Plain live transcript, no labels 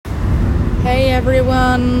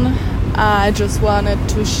everyone. I just wanted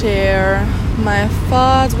to share my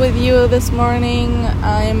thoughts with you this morning.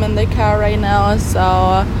 I'm in the car right now,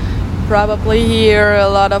 so probably hear a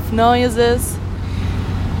lot of noises.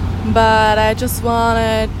 But I just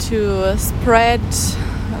wanted to spread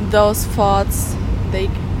those thoughts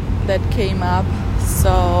that came up.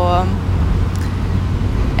 So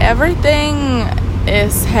everything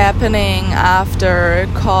is happening after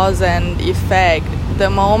cause and effect. The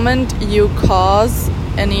moment you cause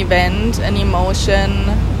an event, an emotion,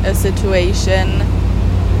 a situation,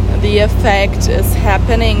 the effect is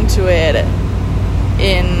happening to it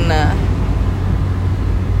in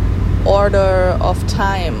order of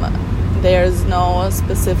time. There's no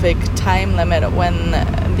specific time limit when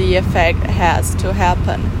the effect has to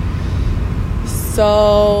happen.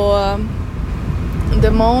 So the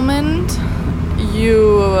moment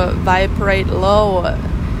you vibrate low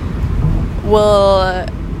will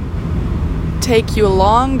take you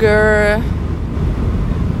longer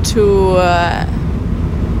to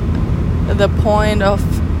the point of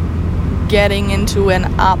getting into an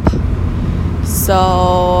up.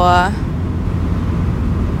 So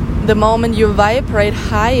the moment you vibrate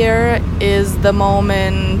higher is the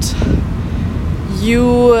moment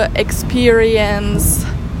you experience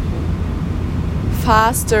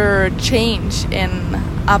faster change in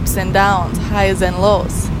ups and downs, highs and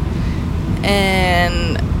lows.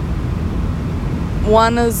 And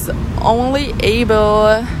one is only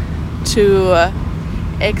able to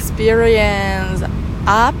experience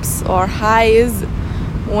ups or highs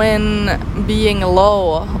when being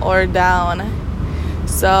low or down.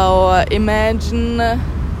 So imagine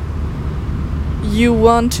you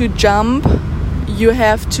want to jump, you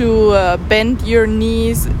have to bend your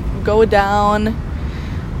knees, go down,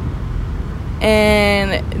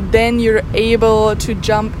 and then you're able to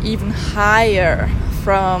jump even higher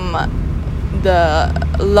from the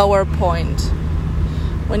lower point.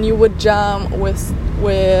 When you would jump with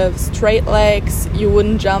straight legs, you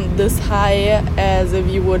wouldn't jump this high as if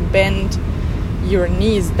you would bend your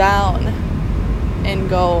knees down and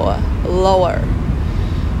go lower.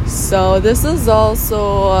 So this is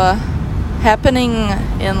also happening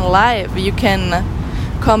in life. You can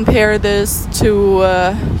compare this to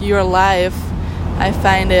your life. I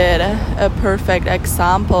find it a perfect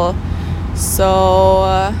example.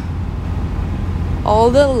 So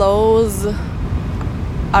all the lows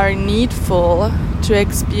are needful to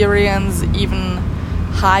experience even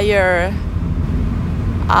higher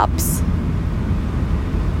ups.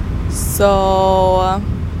 So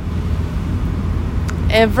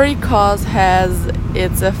every cause has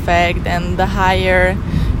its effect, and the higher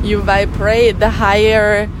you vibrate, the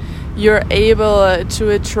higher you're able to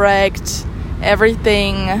attract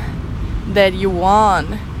everything that you want.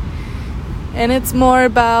 And it's more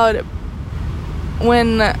about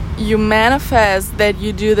when you manifest that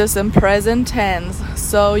you do this in present tense.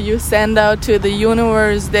 So you send out to the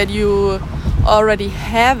universe that you already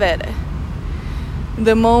have it.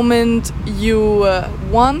 The moment you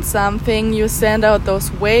want something, you send out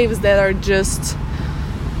those waves that are just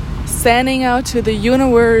sending out to the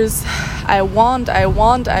universe, I want,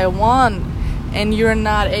 and you're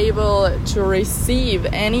not able to receive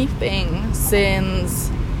anything since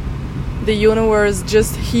the universe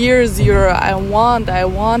just hears your I want.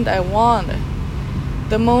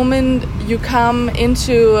 The moment you come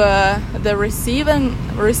into the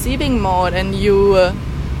receiving mode and you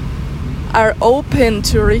are open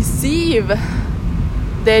to receive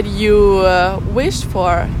that you wish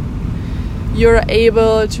for, you're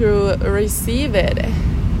able to receive it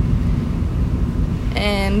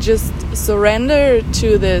and just surrender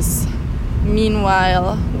to this,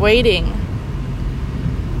 meanwhile waiting.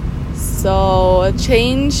 So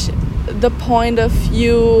change the point of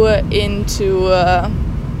view into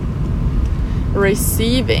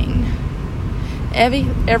receiving.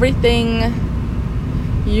 Everything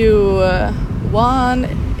you want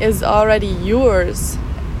is already yours.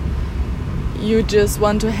 You just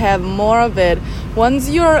want to have more of it. Once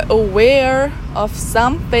you're aware of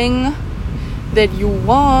something that you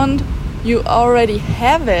want, you already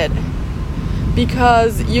have it,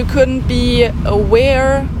 because you couldn't be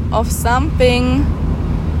aware of something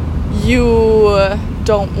you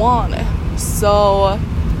don't want. So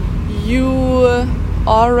you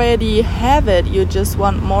already have it, you just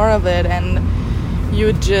want more of it, and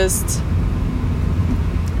you just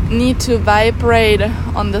need to vibrate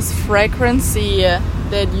on this frequency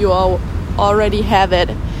that you already have it.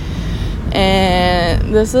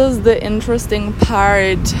 And this is the interesting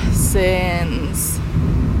part, since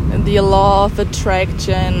the law of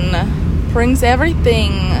attraction brings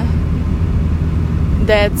everything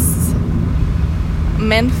that's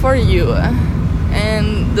meant for you.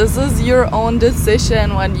 And this is your own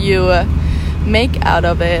decision what you make out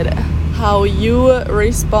of it. How you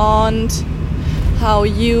respond, how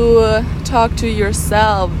you talk to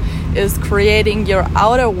yourself is creating your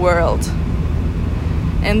outer world.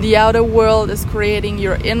 And the outer world is creating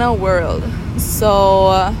your inner world.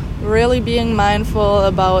 So really being mindful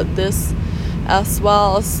about this as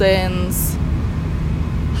well, since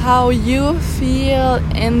how you feel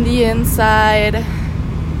in the inside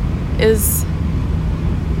is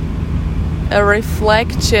a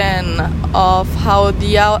reflection of how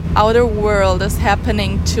the outer world is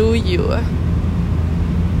happening to you.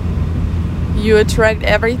 You attract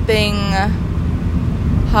everything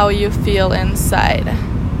how you feel inside.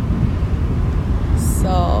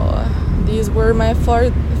 So these were my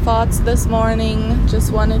thoughts this morning.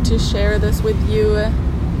 Just wanted to share this with you.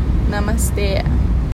 Namaste.